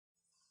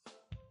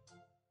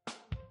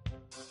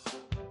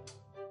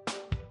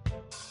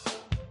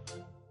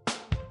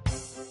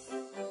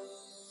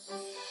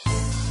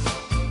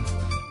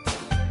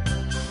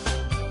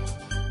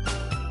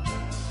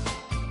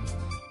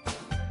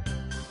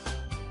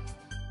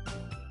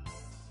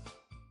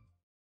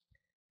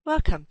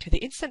Welcome to the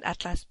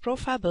InstantAtlas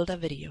Profile Builder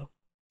video.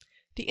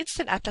 The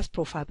InstantAtlas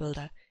Profile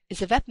Builder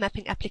is a web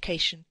mapping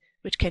application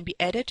which can be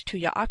added to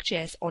your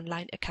ArcGIS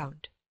Online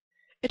account.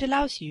 It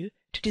allows you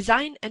to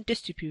design and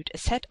distribute a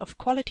set of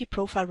quality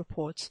profile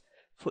reports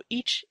for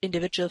each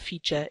individual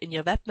feature in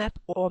your web map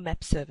or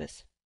map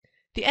service.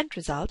 The end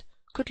result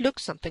could look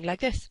something like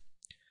this.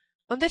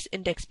 On this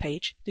index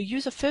page, the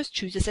user first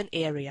chooses an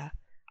area,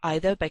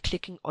 either by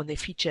clicking on the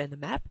feature in the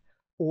map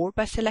or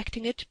by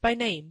selecting it by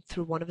name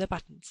through one of the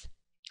buttons.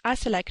 I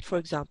select, for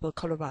example,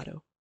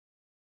 Colorado.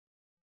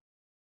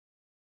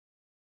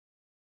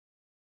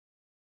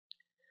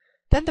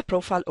 Then the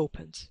profile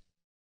opens.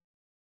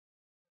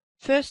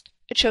 First,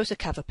 it shows a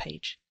cover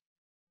page.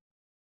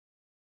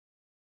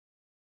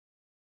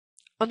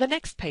 On the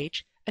next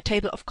page, a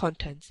table of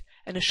contents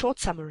and a short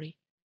summary.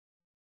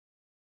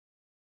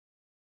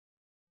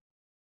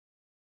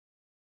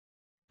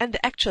 And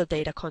the actual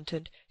data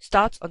content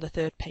starts on the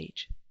third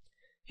page.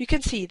 You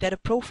can see that a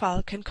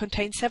profile can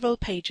contain several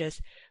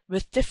pages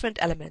with different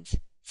elements,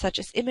 such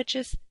as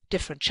images,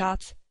 different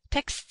charts,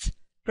 texts,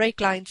 break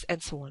lines,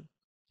 and so on.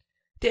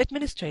 The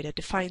administrator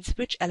defines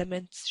which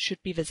elements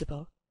should be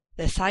visible,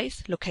 their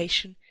size,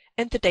 location,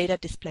 and the data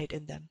displayed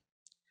in them.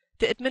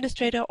 The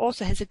administrator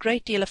also has a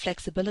great deal of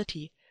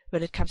flexibility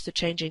when it comes to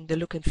changing the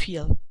look and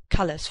feel,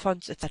 colors,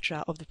 fonts,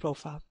 etc. of the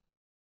profile.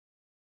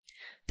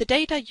 The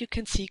data you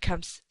can see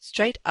comes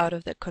straight out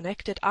of the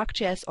connected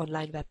ArcGIS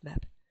Online web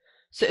map.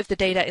 So if the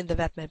data in the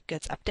web map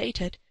gets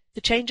updated,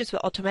 the changes will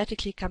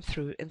automatically come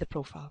through in the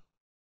profile.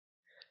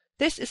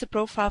 This is a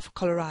profile for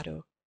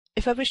Colorado.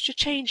 If I wish to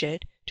change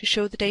it to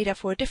show the data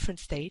for a different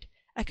state,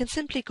 I can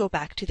simply go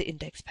back to the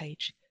index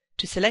page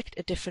to select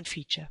a different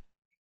feature.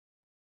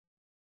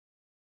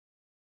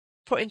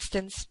 For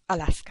instance,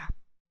 Alaska.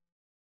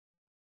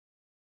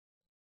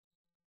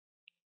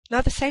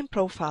 Now the same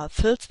profile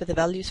fills with the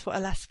values for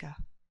Alaska.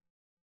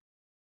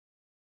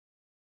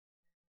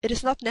 It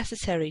is not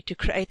necessary to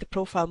create the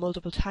profile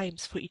multiple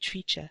times for each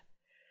feature.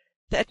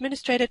 The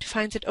administrator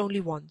defines it only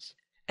once,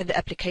 and the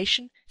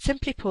application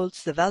simply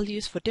pulls the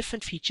values for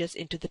different features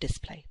into the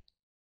display.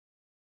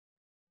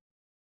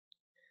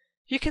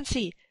 You can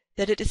see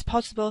that it is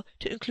possible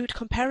to include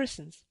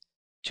comparisons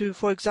to,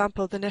 for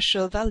example, the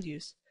national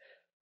values,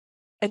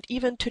 and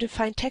even to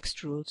define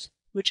text rules,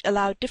 which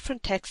allow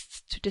different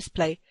texts to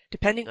display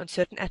depending on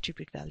certain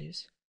attribute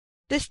values.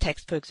 This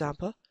text, for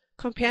example,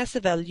 compares the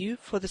value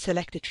for the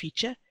selected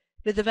feature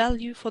with the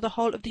value for the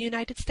whole of the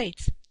United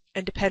States,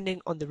 and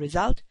depending on the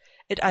result,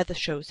 it either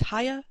shows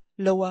higher,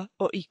 lower,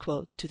 or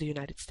equal to the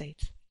United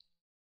States.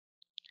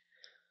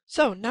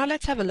 So now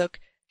let's have a look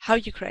how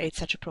you create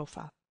such a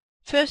profile.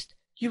 First,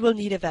 you will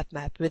need a web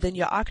map within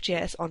your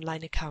ArcGIS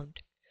Online account,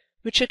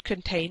 which should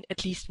contain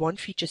at least one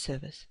feature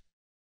service.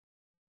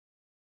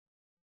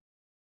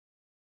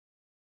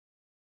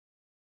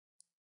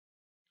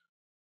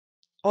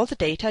 All the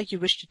data you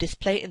wish to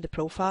display in the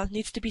profile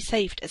needs to be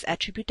saved as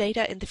attribute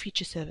data in the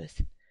feature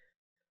service.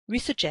 We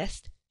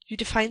suggest you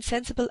define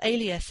sensible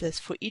aliases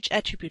for each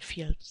attribute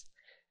fields,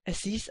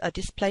 as these are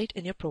displayed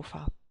in your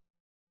profile.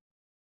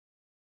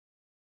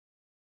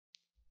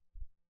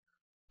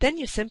 Then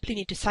you simply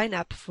need to sign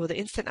up for the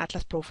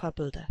InstantAtlas Profile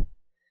Builder.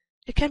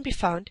 It can be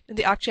found in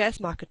the ArcGIS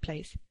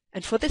Marketplace,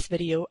 and for this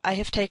video I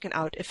have taken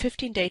out a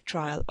 15-day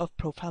trial of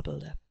Profile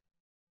Builder.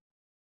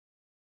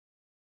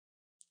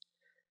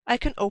 I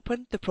can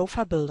open the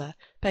Profile Builder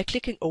by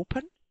clicking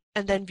Open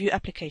and then View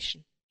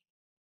Application.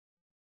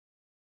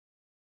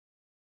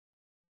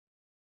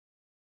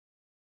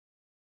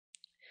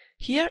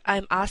 Here I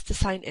am asked to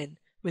sign in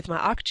with my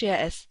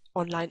ArcGIS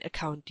Online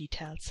account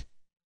details.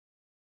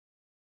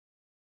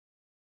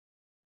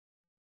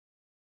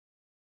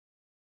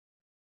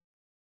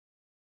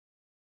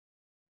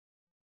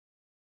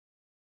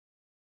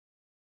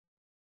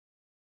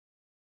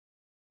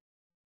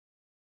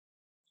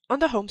 On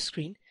the home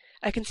screen,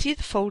 I can see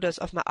the folders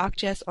of my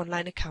ArcGIS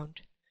Online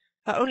account.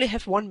 I only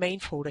have one main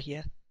folder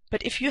here,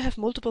 but if you have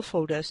multiple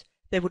folders,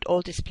 they would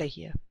all display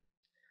here.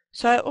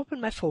 So I open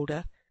my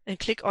folder and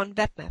click on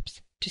Web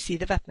Maps to see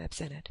the web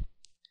maps in it.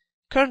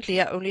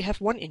 Currently I only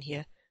have one in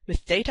here,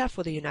 with data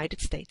for the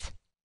United States.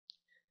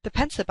 The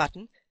pencil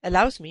button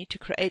allows me to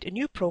create a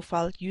new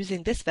profile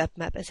using this web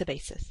map as a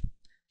basis.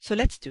 So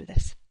let's do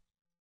this.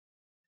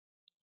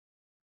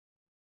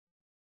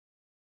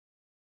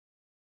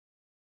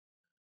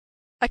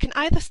 I can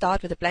either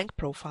start with a blank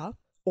profile,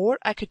 or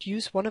I could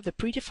use one of the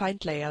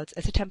predefined layouts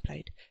as a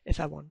template if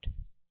I want.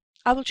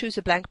 I will choose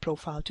a blank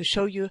profile to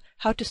show you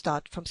how to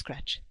start from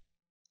scratch.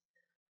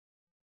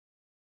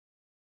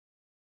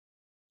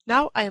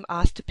 Now I am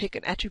asked to pick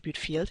an attribute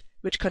field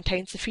which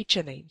contains the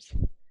feature names.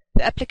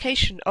 The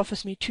application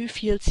offers me two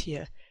fields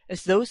here,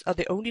 as those are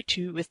the only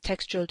two with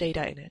textual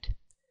data in it.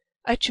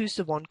 I choose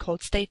the one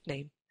called State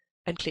Name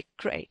and click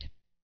Create.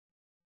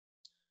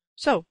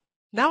 So,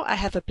 now I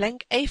have a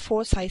blank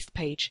A4-sized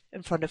page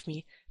in front of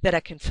me that I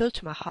can fill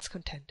to my heart's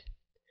content.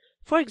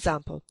 For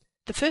example,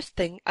 the first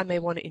thing I may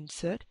want to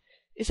insert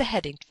is a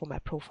heading for my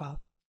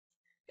profile.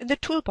 In the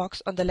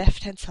toolbox on the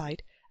left-hand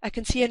side, I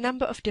can see a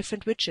number of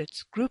different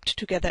widgets grouped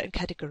together in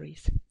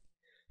categories.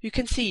 You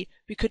can see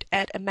we could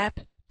add a map,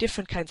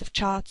 different kinds of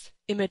charts,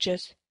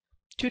 images,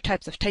 2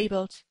 types of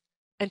tables,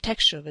 and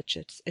texture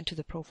widgets into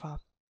the profile.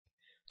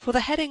 For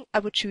the heading, I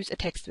would choose a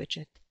text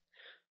widget.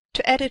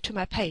 To add it to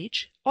my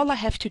page, all I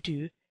have to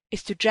do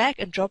is to drag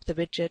and drop the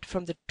widget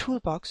from the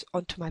toolbox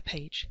onto my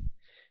page.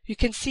 You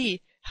can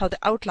see how the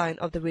outline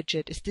of the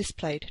widget is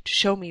displayed to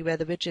show me where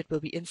the widget will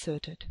be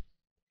inserted.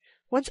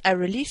 Once I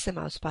release the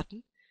mouse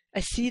button, I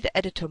see the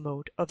editor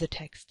mode of the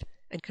text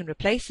and can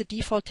replace the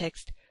default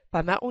text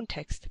by my own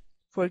text,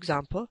 for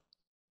example,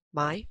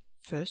 my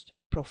first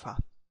profile.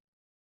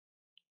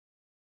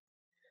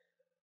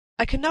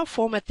 I can now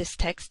format this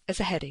text as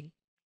a heading.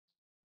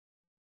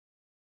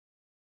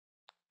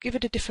 Give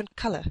it a different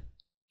color,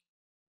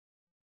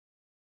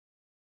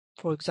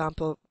 for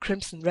example,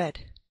 crimson red.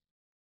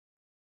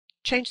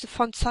 Change the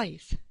font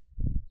size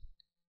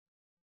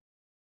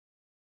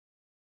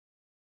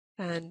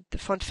and the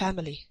font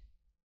family.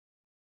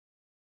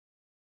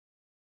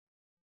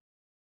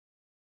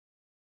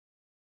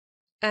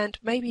 And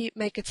maybe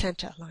make it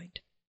center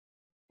aligned.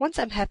 Once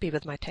I'm happy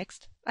with my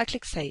text, I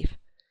click Save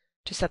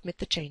to submit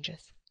the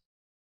changes.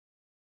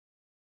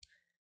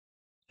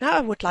 Now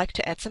I would like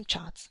to add some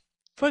charts.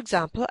 For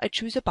example, I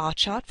choose a bar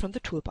chart from the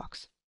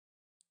toolbox.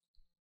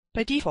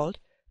 By default,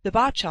 the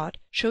bar chart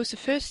shows the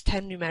first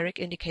 10 numeric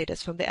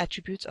indicators from the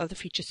attributes of the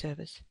feature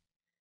service.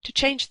 To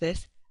change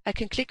this, I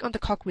can click on the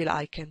cogwheel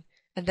icon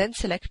and then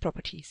select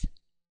Properties.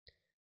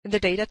 In the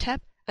Data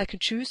tab, I can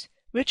choose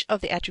which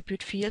of the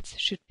attribute fields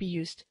should be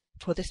used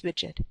for this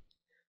widget.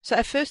 So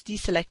I first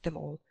deselect them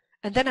all,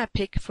 and then I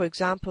pick, for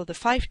example, the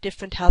 5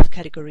 different health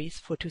categories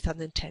for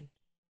 2010.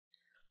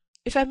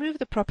 If I move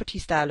the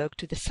Properties dialog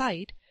to the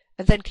side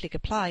and then click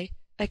Apply,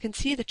 I can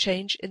see the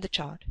change in the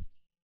chart.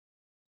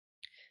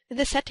 In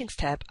the Settings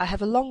tab, I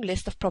have a long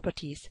list of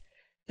properties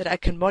that I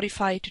can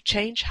modify to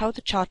change how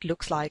the chart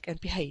looks like and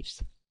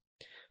behaves.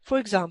 For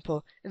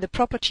example, in the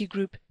property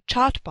group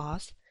Chart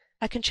Bars,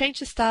 I can change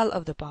the style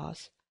of the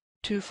bars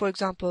to, for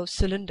example,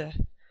 cylinder.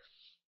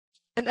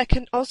 And I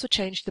can also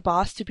change the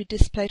bars to be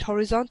displayed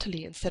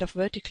horizontally instead of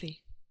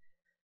vertically.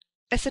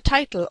 As the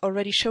title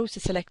already shows the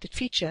selected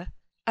feature,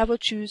 I will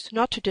choose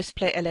not to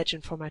display a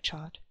legend for my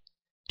chart.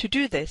 To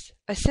do this,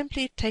 I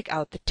simply take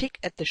out the tick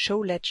at the Show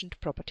Legend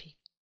property.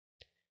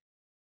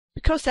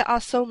 Because there are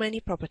so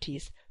many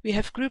properties, we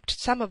have grouped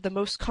some of the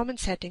most common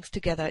settings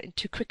together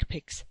into quick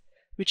picks,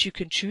 which you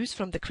can choose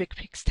from the Quick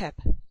Picks tab.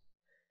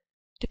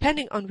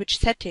 Depending on which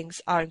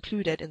settings are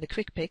included in the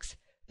quick picks,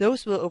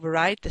 those will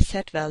override the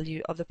set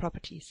value of the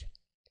properties.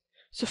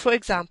 So for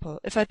example,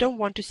 if I don't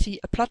want to see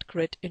a plot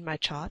grid in my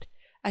chart,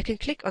 I can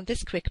click on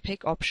this quick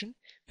pick option,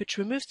 which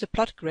removes the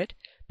plot grid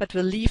but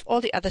will leave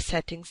all the other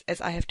settings as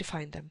I have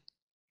defined them.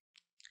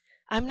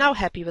 I'm now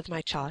happy with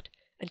my chart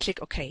and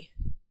click OK.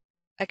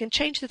 I can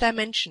change the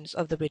dimensions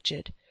of the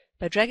widget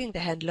by dragging the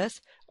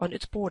handlers on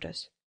its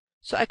borders,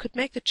 so I could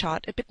make the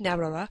chart a bit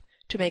narrower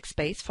to make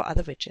space for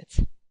other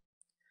widgets.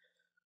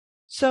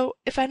 So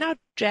if I now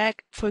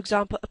drag, for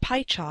example, a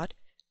pie chart,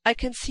 I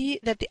can see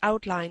that the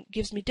outline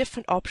gives me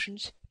different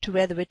options to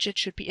where the widget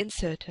should be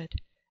inserted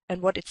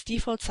and what its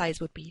default size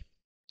would be.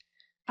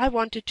 I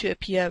want it to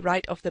appear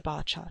right off the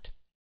bar chart.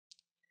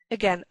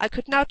 Again, I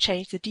could now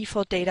change the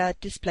default data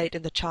displayed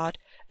in the chart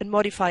and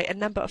modify a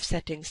number of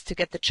settings to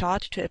get the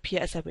chart to appear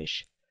as I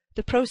wish.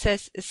 The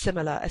process is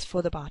similar as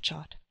for the bar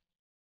chart.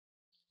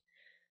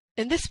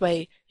 In this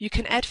way, you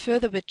can add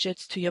further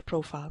widgets to your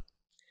profile.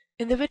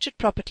 In the widget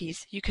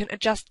properties, you can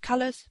adjust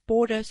colors,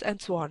 borders,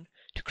 and so on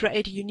to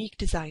create a unique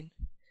design.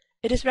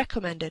 It is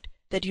recommended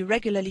that you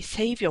regularly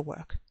save your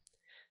work.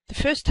 The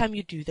first time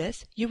you do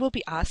this, you will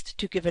be asked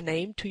to give a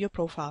name to your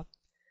profile.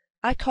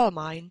 I call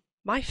mine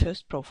My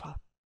First Profile.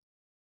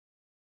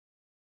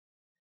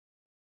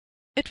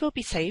 It will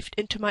be saved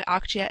into my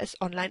ArcGIS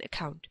Online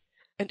account,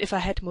 and if I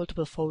had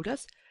multiple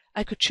folders,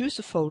 I could choose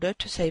a folder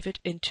to save it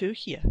into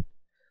here.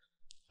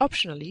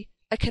 Optionally,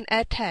 I can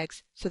add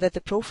tags so that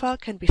the profile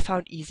can be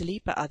found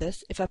easily by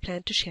others if I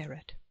plan to share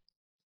it.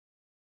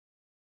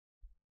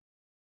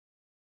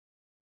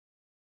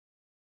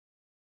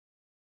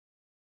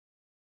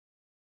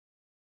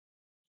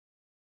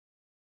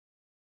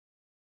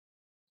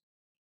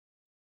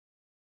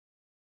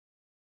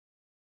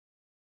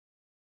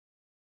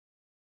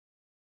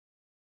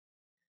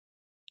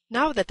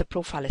 Now that the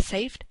profile is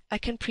saved, I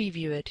can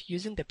preview it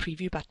using the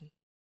Preview button.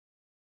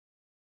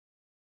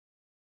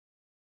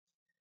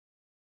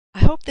 I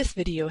hope this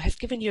video has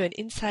given you an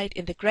insight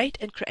in the great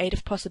and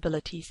creative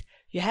possibilities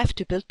you have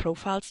to build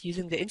profiles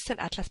using the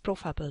InstantAtlas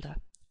Profile Builder.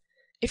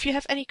 If you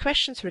have any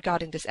questions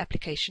regarding this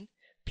application,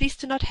 please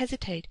do not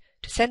hesitate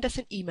to send us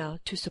an email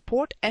to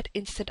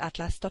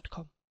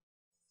support@instantatlas.com.